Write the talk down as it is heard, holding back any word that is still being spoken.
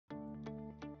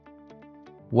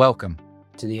Welcome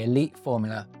to the Elite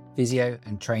Formula Physio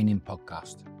and Training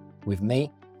Podcast with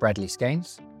me, Bradley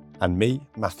Scaines. And me,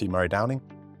 Matthew Murray-Downing.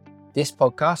 This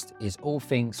podcast is all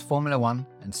things Formula One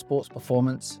and sports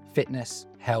performance, fitness,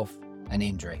 health and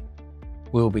injury.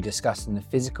 We will be discussing the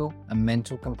physical and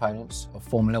mental components of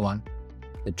Formula One,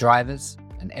 the drivers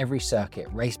and every circuit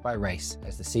race by race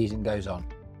as the season goes on,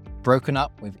 broken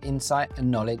up with insight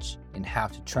and knowledge in how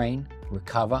to train,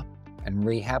 recover and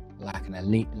rehab like an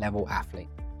elite level athlete.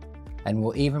 And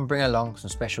we'll even bring along some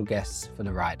special guests for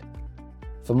the ride.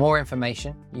 For more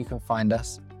information, you can find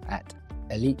us at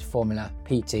Elite Formula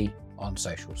PT on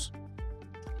socials.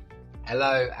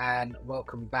 Hello and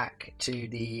welcome back to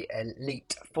the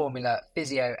Elite Formula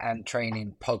Physio and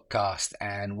Training Podcast.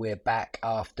 And we're back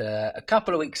after a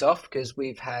couple of weeks off because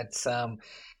we've had some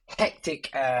hectic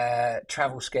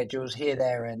travel schedules here,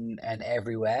 there and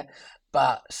everywhere.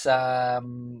 But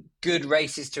some good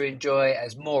races to enjoy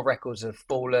as more records have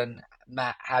fallen.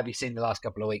 Matt, how have you seen the last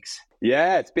couple of weeks?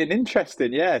 Yeah, it's been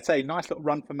interesting. Yeah, it's a nice little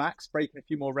run for Max, breaking a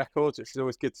few more records, which is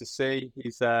always good to see.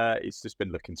 He's just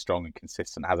been looking strong and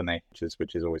consistent, hasn't he?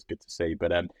 Which is always good to see.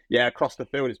 But yeah, across the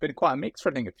field, it's been quite a mix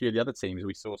for I think a few of the other teams.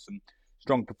 We saw some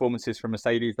strong performances from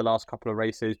Mercedes the last couple of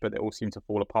races, but they all seemed to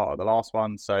fall apart at the last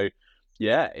one. So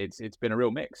yeah, it's been a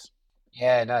real mix.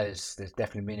 Yeah, no, there's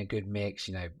definitely been a good mix.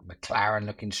 You know, McLaren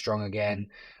looking strong again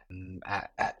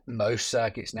at most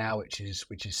circuits now, which is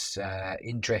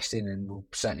interesting, and will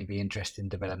certainly be interesting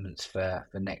developments for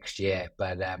next year.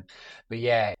 But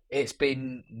yeah, it's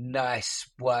been nice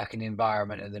working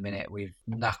environment at the minute. We've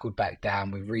knuckled back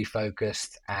down, we've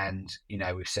refocused, and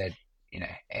we've said,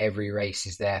 every race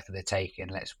is there for the taking.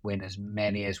 Let's win as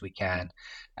many as we can,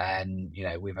 and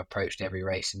we've approached every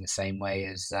race in the same way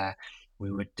as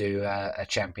we would do a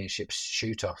championship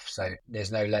shoot-off. So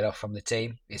there's no let-off from the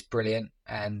team. It's brilliant.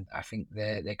 And I think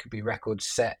there could be records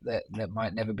set that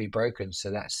might never be broken.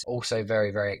 So that's also very,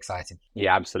 very exciting.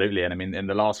 Yeah, absolutely. And I mean, in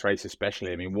the last race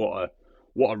especially, I mean, what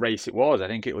a race it was. I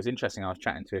think it was interesting. I was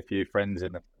chatting to a few friends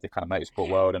in the kind of motorsport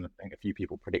world, and I think a few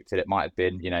people predicted it might have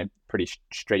been, pretty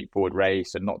straightforward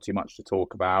race and not too much to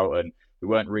talk about. And we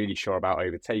weren't really sure about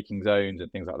overtaking zones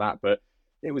and things like that. But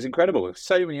it was incredible.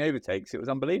 So many overtakes. It was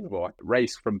unbelievable. The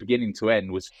race from beginning to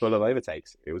end was full of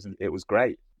overtakes. It was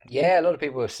great. Yeah, a lot of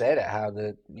people have said it, how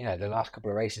the last couple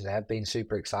of races have been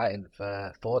super exciting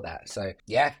for that. So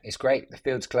yeah, it's great. The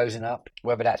field's closing up.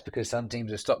 Whether that's because some teams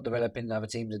have stopped developing, other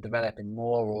teams are developing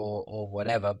more, or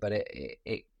whatever. But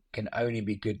it can only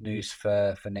be good news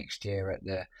for next year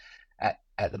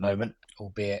at the moment,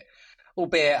 albeit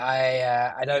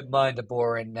I don't mind a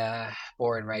boring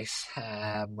race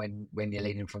when you're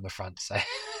leading from the front, so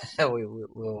we'll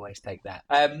always take that.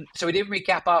 So we didn't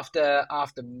recap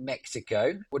after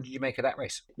Mexico. What did you make of that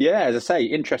race? Yeah, as I say,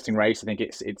 interesting race. I think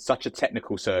it's such a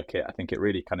technical circuit. I think it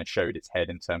really kind of showed its head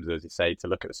in terms of, as you say, to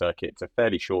look at the circuit. It's a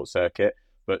fairly short circuit,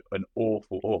 but an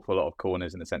awful lot of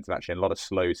corners, in the sense of actually a lot of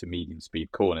slow to medium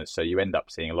speed corners. So you end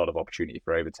up seeing a lot of opportunity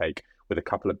for overtake with a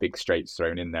couple of big straights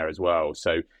thrown in there as well.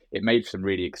 So it made some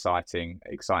really exciting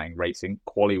racing.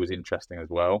 Quali was interesting as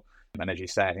well. And as you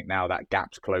say, I think now that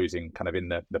gap's closing kind of in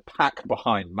the pack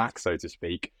behind Max, so to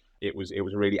speak. It was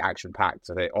really action packed.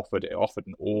 So it offered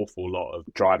an awful lot of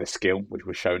driver skill, which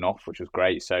was shown off, which was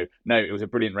great. So no, it was a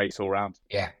brilliant race all round.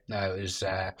 Yeah, no, it was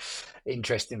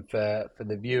interesting for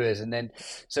the viewers. And then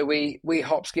so we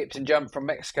hop, skipped and jumped from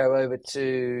Mexico over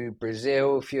to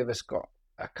Brazil. A few of us got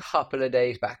a couple of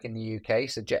days back in the UK,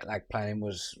 so jet lag planning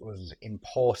was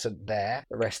important there.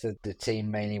 The rest of the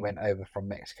team mainly went over from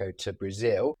Mexico to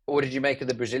Brazil. What did you make of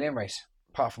the Brazilian race,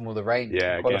 apart from all the rain?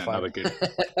 Yeah, again, another good.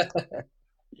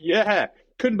 Yeah,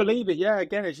 couldn't believe it. Yeah,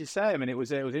 again, as you say, I mean, it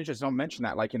was interesting. I mentioned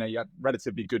that, you had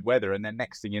relatively good weather, and then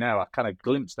next thing you know, I kind of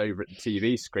glimpsed over at the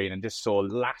TV screen and just saw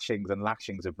lashings and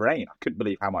lashings of rain. I couldn't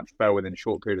believe how much fell within a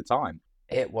short period of time.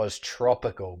 It was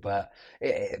tropical, but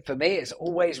for me, it's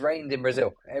always rained in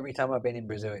Brazil. Every time I've been in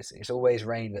Brazil, it's always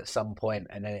rained at some point,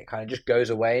 and then it kind of just goes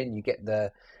away, and you get the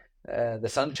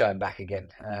sunshine back again.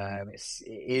 It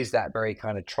is that very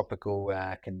kind of tropical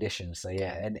condition. So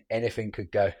yeah, and anything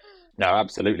could go. No,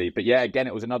 absolutely. But yeah, again,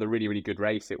 it was another really, really good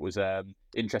race. It was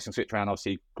interesting switch around.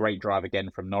 Obviously, great drive again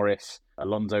from Norris.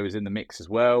 Alonso was in the mix as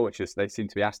well, which is, they seem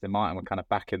to be Aston Martin were kind of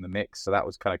back in the mix. So that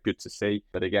was kind of good to see.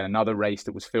 But again, another race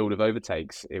that was filled with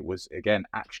overtakes. It was, again,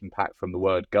 action-packed from the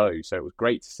word go. So it was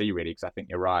great to see, really, because I think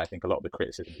you're right. I think a lot of the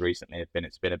criticisms recently have been,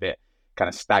 it's been a bit kind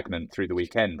of stagnant through the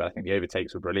weekend. But I think the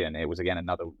overtakes were brilliant. It was, again,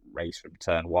 another race from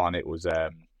turn one. It was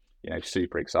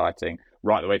super exciting.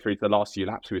 Right the way through to the last few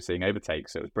laps, we were seeing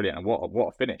overtakes. So it was brilliant. And what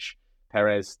a finish.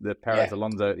 Perez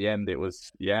Alonso at the end, it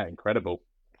was, incredible.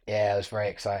 Yeah, it was very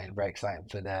exciting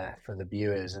for the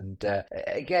viewers. And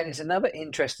again, it's another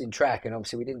interesting track. And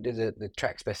obviously, we didn't do the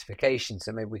track specification,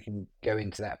 so maybe we can go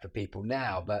into that for people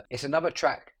now. But it's another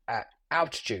track at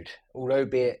altitude, although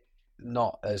be it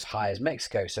not as high as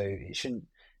Mexico, so it shouldn't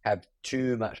have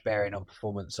too much bearing on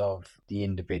performance of the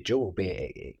individual,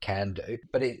 albeit it can do.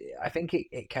 But I think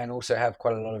it can also have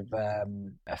quite a lot of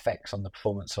effects on the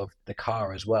performance of the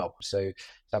car as well. So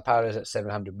Sao Paulo is at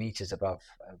 700 meters above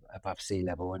sea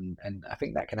level, and I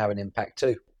think that can have an impact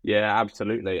too. Yeah,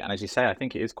 absolutely. And as you say, I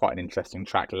think it is quite an interesting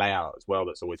track layout as well.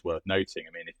 That's always worth noting.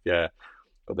 I mean, if you're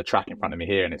got the track in front of me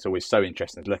here, and it's always so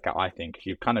interesting to look at. I think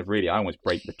you kind of really, I almost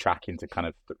break the track into kind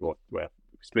of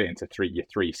split into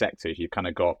three sectors. You've kind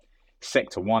of got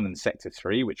sector 1 and sector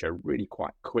 3, which are really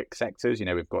quite quick sectors.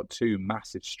 We've got two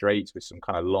massive straights with some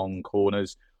kind of long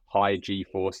corners, high G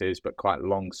forces, but quite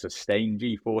long sustained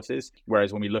G forces.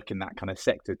 Whereas when we look in that kind of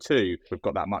sector 2, we've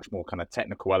got that much more kind of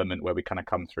technical element where we kind of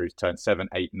come through turn 7,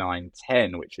 8, 9,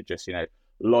 10, which are just, a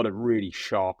lot of really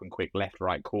sharp and quick left,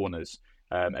 right corners.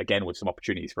 Again, with some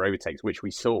opportunities for overtakes, which we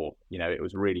saw. It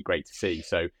was really great to see.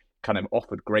 So kind of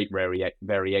offered great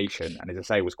variation. And as I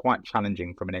say, it was quite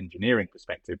challenging from an engineering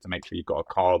perspective to make sure you've got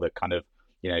a car that kind of,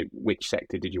 which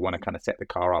sector did you want to kind of set the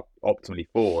car up optimally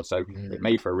for? So it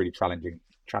made for a really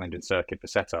challenging circuit for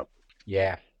setup.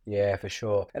 Yeah, for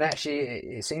sure. And actually,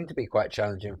 it seemed to be quite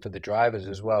challenging for the drivers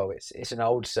as well. It's an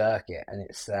old circuit, and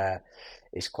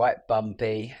it's quite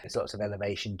bumpy. There's lots of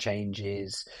elevation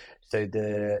changes, so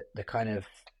the kind of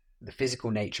the physical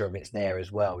nature of it's there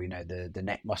as well. The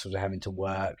neck muscles are having to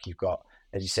work. You've got,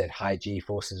 as you said, high G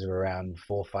forces of around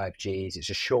 4 or 5 Gs.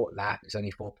 It's a short lap. It's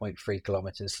only 4.3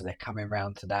 kilometers, so they're coming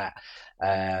around to that.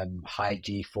 High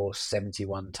G force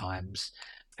 71 times.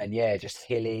 And yeah, just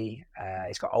hilly.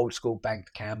 It's got old school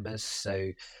banked cambers,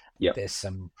 so there's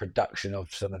some production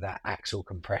of some of that axle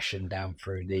compression down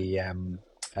through the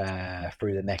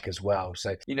neck as well.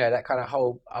 So that kind of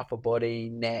whole upper body,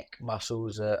 neck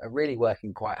muscles are really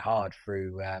working quite hard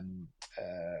through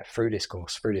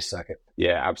this circuit.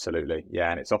 Yeah, absolutely.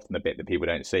 Yeah, and it's often the bit that people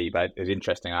don't see, but it's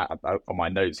interesting. On my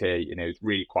notes here, it's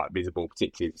really quite visible,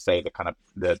 particularly to say the kind of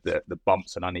the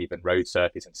bumps and uneven road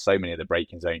surface, and so many of the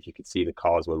braking zones, you could see the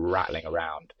cars were rattling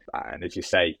around. And as you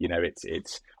say,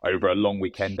 it's over a long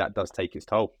weekend that does take its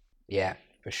toll. Yeah.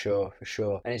 For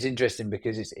sure. And it's interesting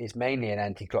because it's mainly an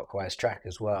anti-clockwise track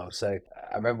as well. So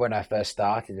I remember when I first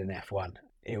started in F1,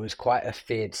 it was quite a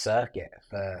feared circuit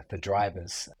for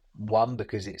drivers. One,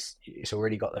 because it's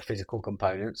already got the physical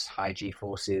components, high G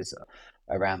forces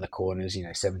around the corners,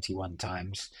 71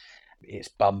 times. It's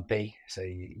bumpy, so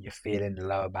you're feeling the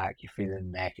lower back, you're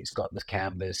feeling the neck. It's got the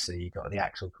cambers, so you've got the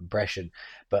axle compression,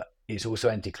 but it's also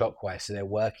anti-clockwise, so they're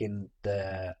working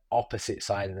the opposite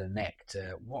side of the neck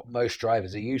to what most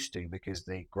drivers are used to, because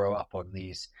they grow up on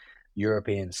these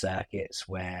European circuits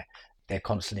where they're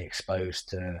constantly exposed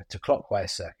to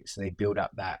clockwise circuits. So they build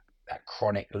up that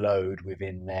chronic load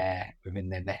within their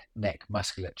neck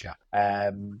musculature.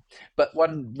 But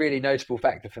one really notable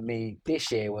factor for me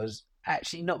this year was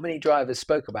actually not many drivers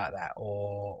spoke about that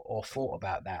or thought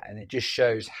about that, and it just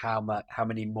shows how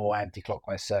many more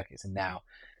anti-clockwise circuits are now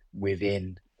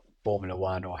within Formula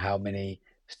One, or how many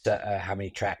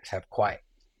tracks have quite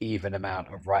even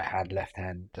amount of right hand, left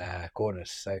hand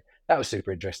corners. So that was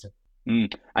super interesting.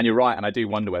 And you're right, and I do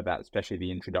wonder whether that, especially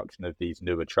the introduction of these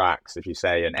newer tracks, as you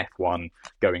say, an F1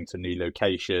 going to new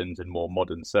locations and more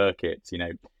modern circuits.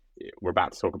 We're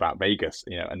about to talk about Vegas,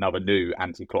 another new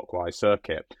anti-clockwise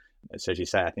circuit. So as you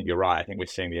say, I think you're right. I think we're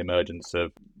seeing the emergence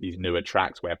of these newer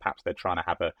tracks where perhaps they're trying to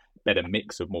have a better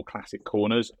mix of more classic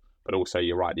corners, but also,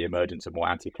 you're right, the emergence of more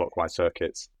anti-clockwise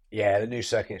circuits. Yeah, the new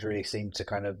circuits really seem to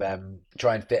kind of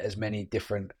try and fit as many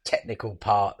different technical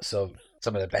parts of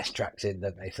some of the best tracks in,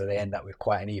 don't they? So they end up with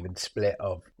quite an even split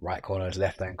of right corners,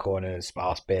 left-hand corners,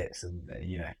 sparse bits, and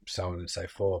so on and so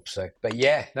forth. So, but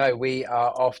yeah, no, we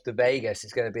are off to Vegas.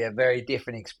 It's going to be a very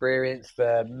different experience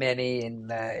for many in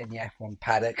the F1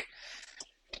 paddock.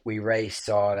 We raced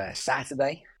on a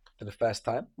Saturday for the first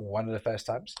time, one of the first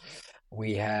times.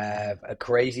 We have a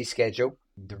crazy schedule.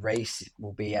 The race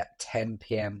will be at 10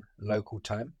 p.m. local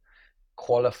time.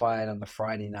 Qualifying on the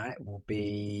Friday night will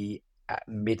be at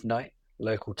midnight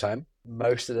local time.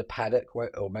 Most of the paddock,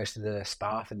 or most of the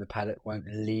staff in the paddock, won't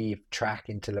leave track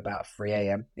until about 3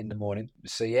 a.m. in the morning.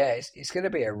 So yeah, it's going to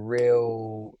be a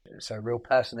real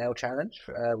personnel challenge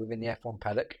within the F1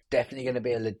 paddock. Definitely going to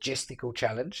be a logistical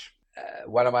challenge.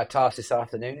 One of my tasks this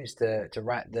afternoon is to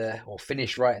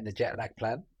finish writing the jet lag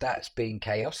plan. That's been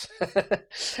chaos.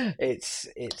 It's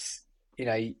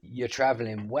you're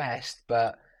traveling west,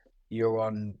 but you're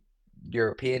on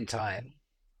European time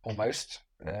almost,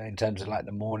 in terms of like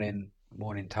the morning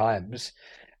times,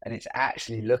 and it's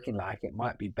actually looking like it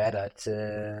might be better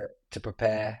to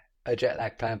prepare a jet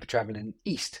lag plan for traveling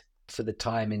east for the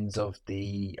timings of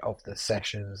the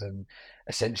sessions and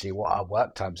essentially what our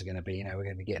work times are going to be. We're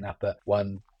going to be getting up at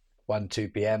 2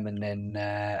 p.m. And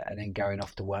then going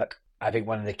off to work. I think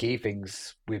one of the key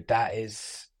things with that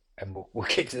is, and we'll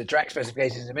get to the track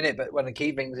specifications in a minute, but one of the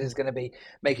key things is going to be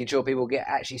making sure people get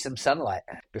actually some sunlight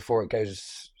before it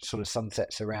goes sort of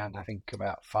sunsets around, I think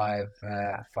about 5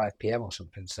 p.m. or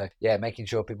something. So yeah, making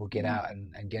sure people get out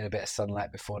and get a bit of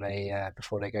sunlight before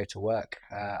they go to work.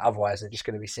 Otherwise, they're just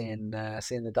going to be seeing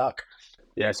the dark.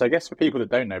 Yeah, so I guess for people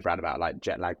that don't know, Brad, about like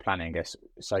jet lag planning, I guess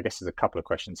there's a couple of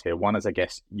questions here. One is, I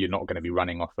guess you're not going to be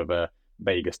running off of a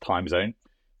Vegas time zone.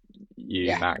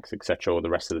 Max, etc., or the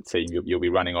rest of the team, you'll be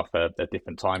running off a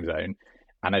different time zone.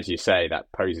 And as you say,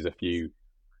 that poses a few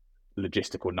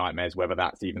logistical nightmares, whether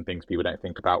that's even things people don't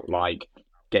think about, like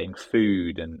getting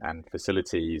food and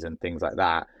facilities and things like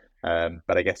that.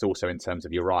 But I guess also in terms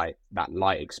of, you're right, that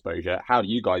light exposure. How do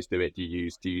you guys do it? Do you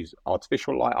use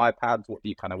artificial light iPads? What do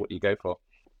you go for?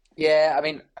 Yeah, I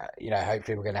mean,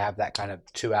 hopefully we're going to have that kind of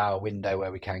 2 hour window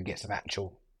where we can get some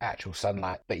actual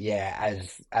sunlight. But yeah,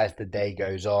 as the day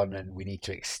goes on and we need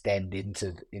to extend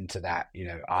into that,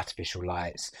 artificial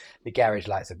lights, the garage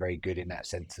lights are very good in that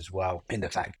sense as well, in the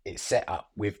fact it's set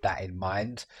up with that in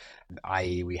mind,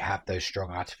 i.e. we have those strong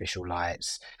artificial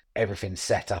lights, everything's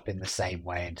set up in the same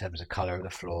way in terms of color of the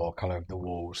floor, color of the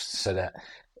walls, so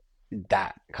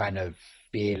that kind of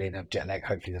feeling of jet lag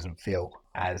hopefully doesn't feel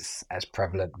as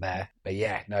prevalent there. But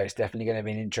yeah, no, it's definitely going to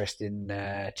be an interesting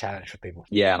challenge for people.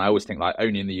 Yeah, and I always think, like,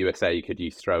 only in the USA could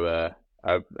you throw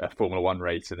a Formula One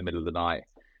race in the middle of the night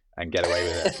and get away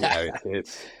with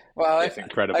it. It's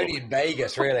incredible. Only in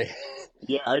Vegas, really.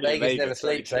 Yeah, only Vegas never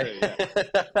sleeps.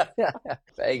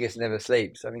 Vegas never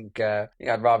sleeps. I think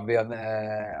I'd rather be on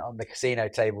the casino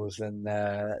tables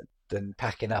than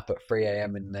packing up at 3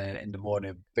 a.m. in the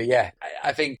morning. But yeah,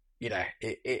 I think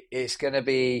it's gonna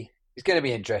be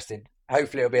interesting.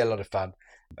 Hopefully, it'll be a lot of fun,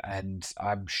 and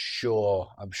I'm sure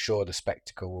the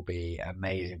spectacle will be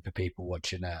amazing for people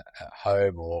watching at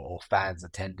home or fans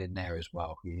attending there as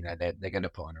well. They're going to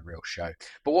put on a real show.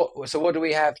 But what do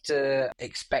we have to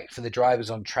expect for the drivers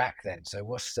on track then? So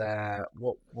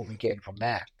what we getting from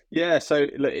there? Yeah, so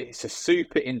look, it's a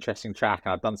super interesting track,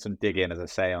 and I've done some digging, as I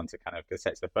say, onto kind of, because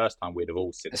it's the first time we'd have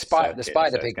all seen the Spider Pig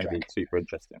track. It's going to be super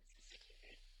interesting.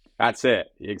 That's it,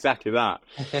 exactly that.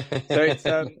 So it's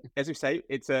as we say,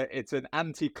 it's an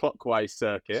anti-clockwise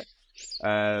circuit.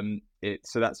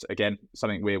 So that's again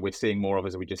something we're seeing more of,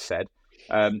 as we just said.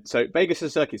 So Vegas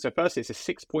is a circuit. So first, it's a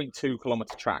 6.2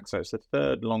 kilometer track. So it's the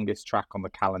third longest track on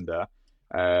the calendar,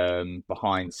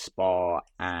 behind Spa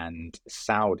and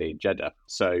Saudi Jeddah.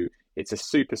 So it's a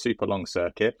super long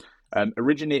circuit.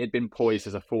 Originally, it had been poised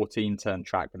as a 14-turn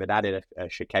track, but they'd added a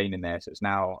chicane in there, so it's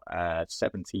now a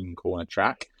 17-corner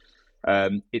track.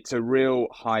 It's a real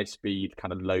high-speed,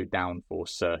 kind of low downforce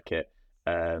circuit.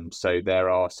 So there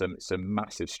are some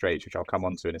massive straights, which I'll come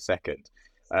on to in a second.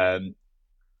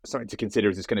 Something to consider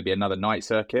is it's going to be another night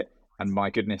circuit, and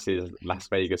my goodness, is Las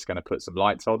Vegas going to put some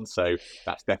lights on? So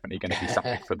that's definitely going to be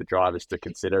something for the drivers to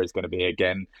consider. It's going to be,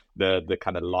 again, the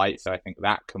kind of light. So I think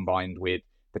that, combined with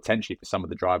potentially for some of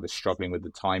the drivers struggling with the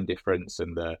time difference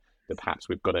and the perhaps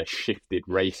we've got a shifted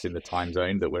race in the time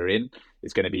zone that we're in,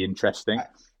 is going to be interesting.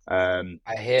 I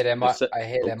hear there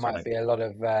might be a lot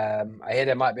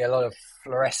of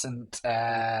fluorescent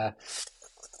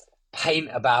paint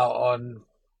about on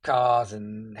cars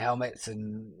and helmets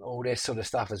and all this sort of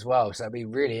stuff as well. So it'd be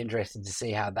really interesting to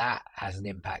see how that has an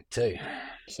impact too.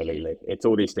 Absolutely, it's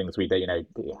all these things we do.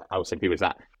 I would say people, is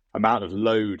that amount of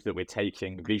load that we're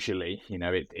taking visually,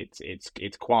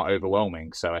 it's quite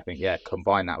overwhelming. So I think,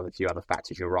 combine that with a few other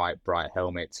factors. You're right, bright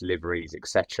helmets, liveries,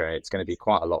 etc. It's going to be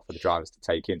quite a lot for the drivers to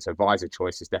take in. So visor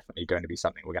choice is definitely going to be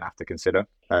something we're going to have to consider.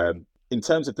 In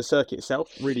terms of the circuit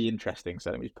itself, really interesting.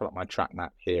 So let me pull up my track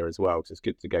map here as well, because it's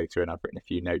good to go through, and I've written a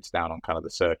few notes down on kind of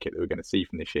the circuit that we're going to see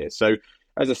from this year. So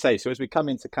as I say, as we come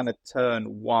into kind of turn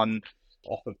one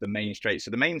off of the main straight.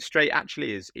 So the main straight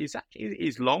actually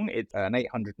is long. It's an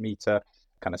 800-meter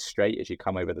kind of straight as you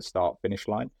come over the start finish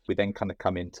line. We then kind of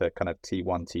come into kind of T1,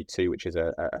 T2, which is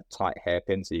a tight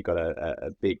hairpin. So you've got a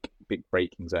big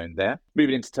braking zone there.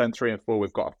 Moving into turn 3 and 4,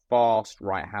 we've got a fast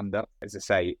right-hander. As I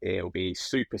say, it'll be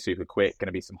super quick. Going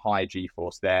to be some high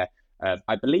G-force there.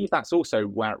 I believe that's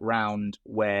also around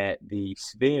where the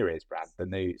sphere is, Brad, the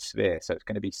new sphere. So it's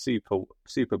going to be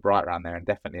super bright around there, and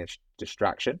definitely a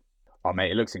distraction. Oh,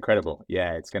 mate, it looks incredible.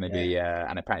 Yeah, it's going to Yeah. be,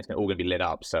 and apparently it's all going to be lit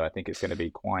up. So I think it's going to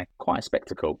be quite a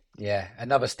spectacle. Yeah,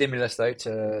 another stimulus though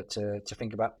to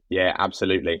think about. Yeah,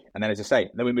 absolutely. And then, as I say,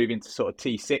 then we move into sort of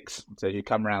T6. So you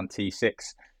come around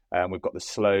T6, we've got the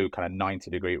slow kind of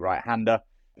 90-degree right-hander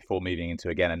before moving into,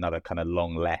 again, another kind of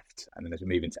long left. And then as we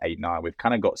move into 8-9, we've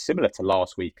kind of got similar to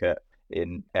last week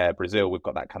in Brazil, we've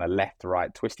got that kind of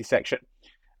left-right twisty section.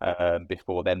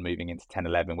 Before then moving into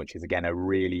 10-11, which is again a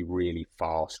really, really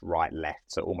fast right left,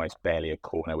 so almost barely a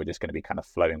corner. We're just going to be kind of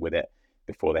flowing with it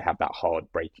before they have that hard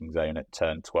braking zone at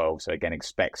turn 12. So again,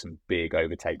 expect some big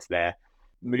overtakes there.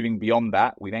 Moving beyond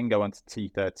that, we then go on to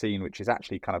T13, which is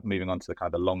actually kind of moving on to the kind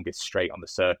of the longest straight on the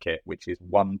circuit, which is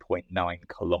 1.9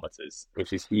 kilometers,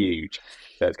 which is huge.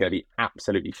 So it's going to be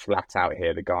absolutely flat out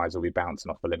here. The guys will be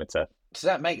bouncing off the limiter. Does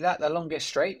that make that the longest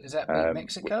straight? Does that beat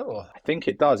Mexico? Or? I think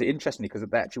it does. Interestingly, because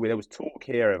actually there was talk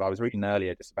here of, I was reading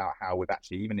earlier just about how we've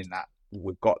actually, even in that,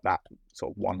 we've got that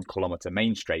sort of 1 kilometer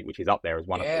main straight, which is up there as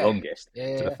one of the longest.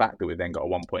 So the fact that we've then got a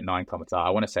 1.9 kilometer,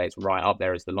 I want to say it's right up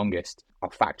there as the longest. I'll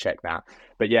fact check that.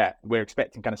 But yeah, we're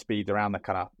expecting kind of speeds around the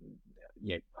kind of,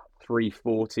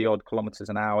 340 odd kilometers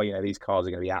an hour. These cars are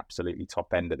going to be absolutely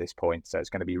top end at this point. So it's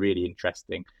going to be really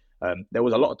interesting. There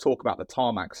was a lot of talk about the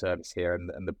tarmac service here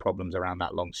and the problems around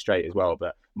that long straight as well.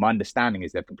 But my understanding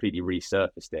is they've completely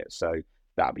resurfaced it. So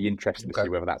that'll be interesting to see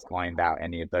whether that's ironed out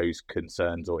any of those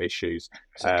concerns or issues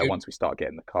once we start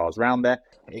getting the cars around there.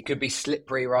 It could be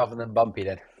slippery rather than bumpy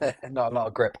then. Not a lot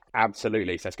of grip.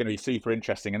 Absolutely. So it's going to be super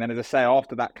interesting. And then, as I say,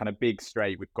 after that kind of big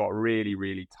straight, we've got really,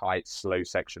 really tight, slow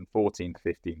section, 14,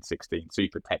 15, 16,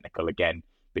 super technical again,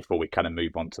 before we kind of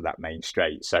move on to that main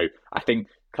straight. So I think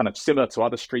kind of similar to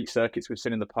other street circuits we've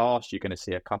seen in the past, you're going to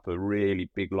see a couple of really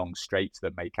big, long straights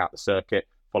that make out the circuit,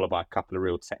 followed by a couple of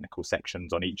real technical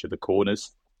sections on each of the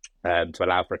corners to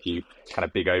allow for a few kind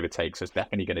of big overtakes. So it's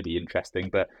definitely going to be interesting.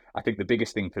 But I think the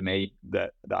biggest thing for me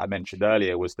that I mentioned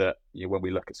earlier was that when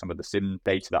we look at some of the sim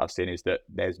data that I've seen is that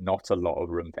there's not a lot of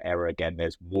room for error. Again,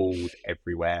 there's walls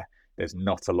everywhere. There's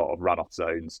not a lot of runoff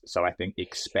zones. So I think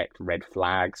expect red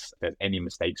flags. If there's any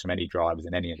mistakes from any drivers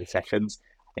in any of the sessions,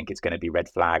 I think it's going to be red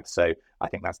flags. So I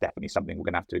think that's definitely something we're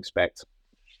going to have to expect.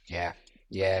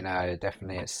 Yeah, no,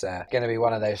 definitely. It's going to be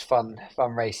one of those fun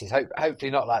races.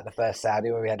 Hopefully not like the first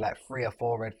Saudi where we had like 3 or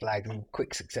 4 red flags in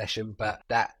quick succession, but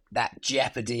that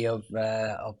jeopardy of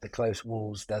the close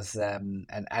walls does and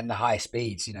the high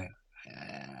speeds,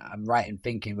 I'm right in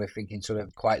thinking we're thinking sort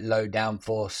of quite low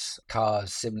downforce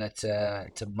cars similar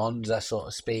to Monza sort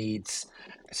of speeds.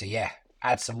 So yeah,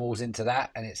 add some walls into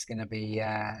that and it's going to be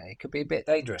it could be a bit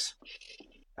dangerous.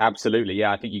 Absolutely,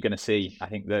 yeah. I think you're going to see. I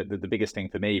think the biggest thing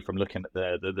for me from looking at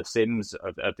the sins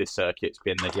of this circuit's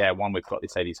been that one, we've got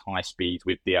these high speeds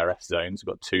with DRS zones.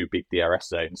 We've got 2 big DRS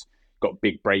zones, got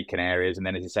big braking areas, and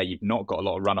then as you say, you've not got a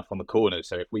lot of runoff on the corners.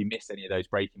 So if we miss any of those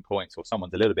braking points, or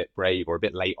someone's a little bit brave or a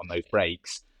bit late on those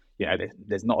brakes,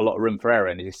 there's not a lot of room for error.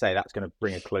 And as you say, that's going to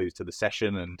bring a close to the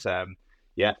session, and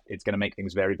it's going to make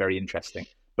things very, very interesting.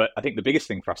 But I think the biggest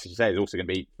thing for us, as you say, is also going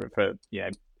to be for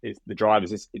is the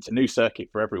drivers. It's a new circuit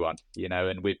for everyone,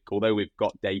 and although we've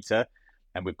got data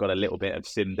and we've got a little bit of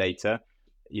sim data,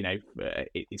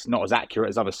 it's not as accurate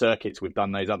as other circuits. We've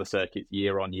done those other circuits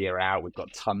year on, year out. We've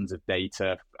got tons of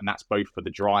data, and that's both for the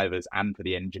drivers and for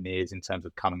the engineers in terms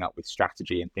of coming up with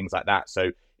strategy and things like that. So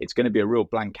it's going to be a real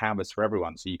blank canvas for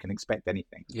everyone, so you can expect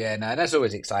anything. Yeah, no, that's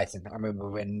always exciting. I remember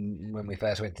when we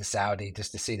first went to Saudi,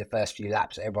 just to see the first few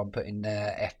laps, everyone put in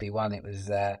FP1. It was,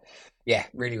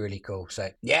 really, really cool. So,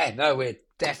 we're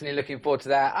definitely looking forward to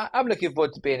that. I'm looking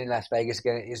forward to being in Las Vegas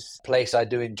again. It is a place I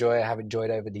do enjoy. I have enjoyed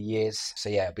over the years. So,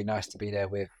 yeah, it'd be nice to be there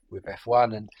with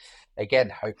F1. And again,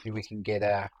 hopefully we can get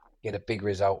a big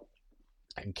result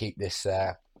and keep this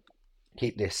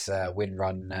win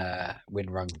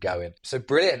run going. So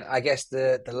brilliant. I guess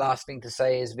the last thing to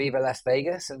say is Viva Las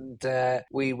Vegas, and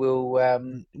we will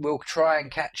we'll try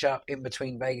and catch up in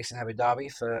between Vegas and Abu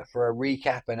Dhabi for a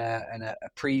recap and a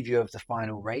preview of the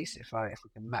final race. If we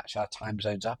can match our time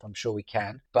zones up, I'm sure we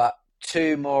can. But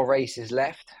 2 more races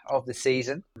left of the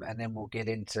season, and then we'll get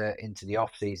into the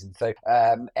off season. So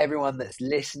everyone that's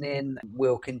listening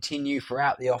will continue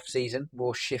throughout the off season.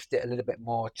 We'll shift it a little bit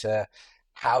more to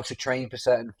how to train for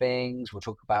certain things. We'll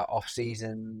talk about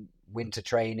off-season, winter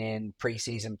training,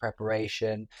 pre-season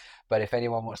preparation. But if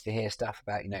anyone wants to hear stuff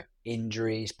about,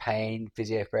 injuries, pain,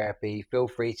 physiotherapy, feel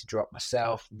free to drop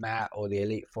myself, Matt, or the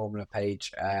Elite Formula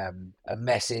page a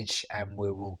message, and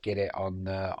we will get it on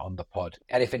the pod.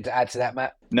 Anything to add to that,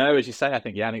 Matt? No, as you say, I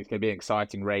think it's going to be an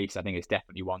exciting race. I think it's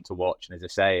definitely one to watch. And as I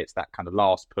say, it's that kind of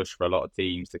last push for a lot of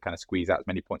teams to kind of squeeze out as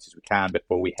many points as we can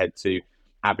before we head to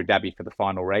Abu Dhabi for the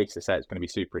final race. I say it's going to be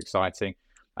super exciting.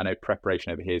 I know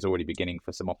preparation over here is already beginning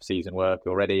for some off-season work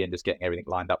already and just getting everything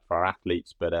lined up for our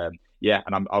athletes. But yeah,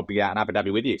 and I'll be out in Abu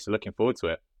Dhabi with you, so looking forward to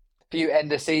it. If you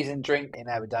end the season drink in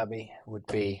Abu Dhabi would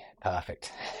be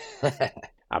perfect.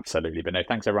 Absolutely. But no,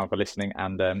 thanks everyone for listening.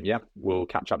 And yeah, we'll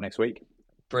catch up next week.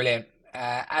 Brilliant.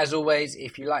 As always,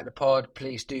 if you like the pod,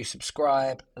 please do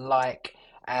subscribe, like,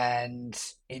 and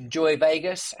enjoy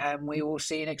Vegas. And we will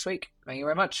see you next week. Thank you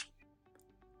very much.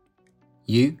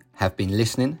 You have been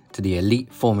listening to the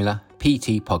Elite Formula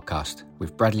PT podcast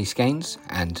with Bradley Scanes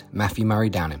and Matthew Murray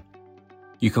Downing.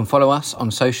 You can follow us on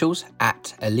socials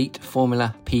at Elite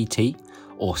Formula PT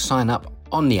or sign up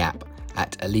on the app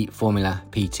at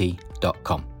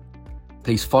eliteformulapt.com.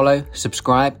 Please follow,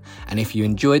 subscribe, and if you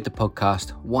enjoyed the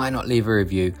podcast, why not leave a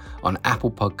review on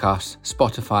Apple Podcasts,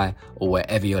 Spotify, or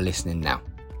wherever you're listening now.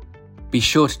 Be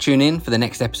sure to tune in for the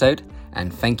next episode,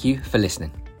 and thank you for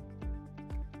listening.